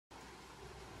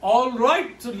All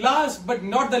right, so last but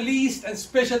not the least, and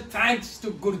special thanks to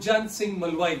Gurjan Singh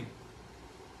Malwai,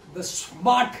 the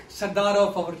smart Sardar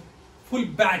of our full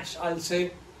batch, I'll say.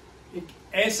 एक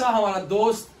ऐसा हमारा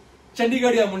दोस्त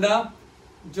चंडीगढ़ या मुंडा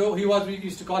जो we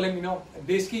used to call him,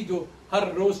 देसी, जो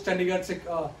हर रोज चंडीगढ़ से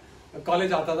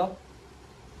college आता था.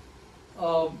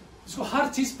 उसको हर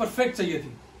चीज परफेक्ट चाहिए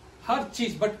थी, हर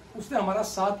चीज, बट उसने हमारा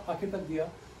साथ आखिर तक दिया.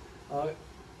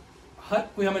 हर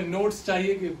कोई हमें नोट्स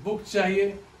चाहिए, कोई बुक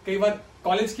चाहिए. कई बार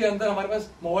कॉलेज के अंदर हमारे पास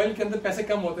मोबाइल के अंदर पैसे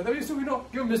कम होते थे, used to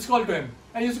give miss call to him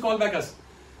and used to call back us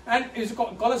and used to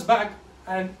call us back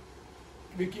and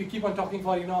we keep on talking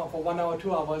for for 1 hour 2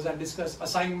 hours and discuss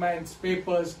assignments,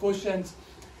 papers, questions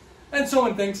and so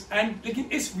on things. And लेकिन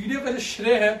इस video का जो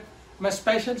श्रेय है, मैं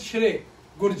special श्रेय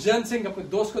गुरजन सिंह अपने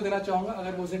दोस्त को देना चाहूंगा.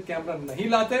 अगर वो उसे कैमरा नहीं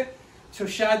लाते तो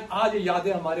शायद आज ये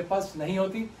यादें हमारे पास नहीं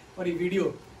होती, और ये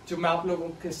वीडियो जो मैं आप लोगों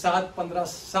के साथ 15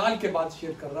 साल के बाद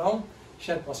शेयर कर रहा हूं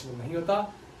शायद पॉसिबल नहीं होता.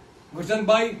 गुरजन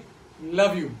भाई,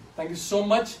 love you, thank you so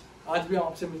much. आज भी हम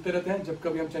आपसे मिलते रहते हैं, जब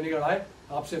कभी हम चंडीगढ़ आए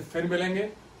आपसे फिर मिलेंगे.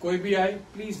 कोई भी आए,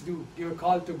 please do give a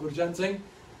call to Gurjan Singh.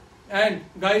 And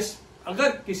guys, अगर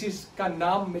किसी का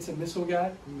नाम में से मिस हो गया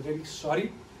है, रियली सॉरी,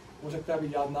 हो सकता है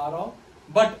अभी याद ना आ रहा हो,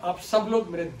 बट आप सब लोग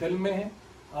मेरे दिल में हैं.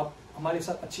 आप हमारे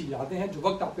साथ अच्छी यादें हैं, जो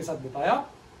वक्त आपके साथ बिताया,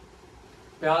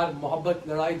 प्यार, मोहब्बत,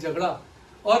 लड़ाई झगड़ा,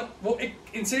 और वो एक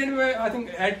इंसिडेंट में आई थिंक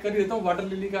ऐड कर देता हूँ. वाटर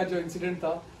लिली का जो इंसिडेंट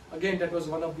था, again that was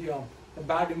one of the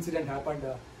bad incident happened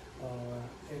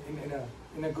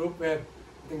in a group where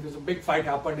I think there's a big fight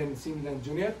happened in senior and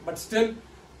junior, but still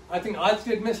I think आज के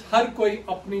date में हर कोई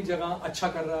अपनी जगह अच्छा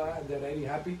कर रहा है. They're very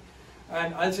happy,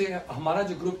 and I'll say हमारा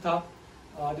जो ग्रुप था,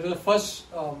 this was the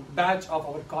first batch of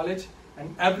our college,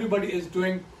 and everybody is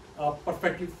doing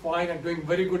perfectly fine and doing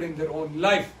very good in their own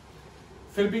life.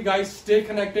 फिर भी guys, stay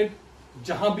connected.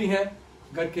 जहां भी हैं,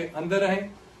 घर के अंदर रहें,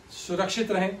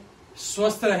 सुरक्षित रहें,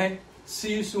 स्वस्थ रहें.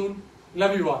 See you soon.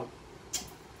 Love you all.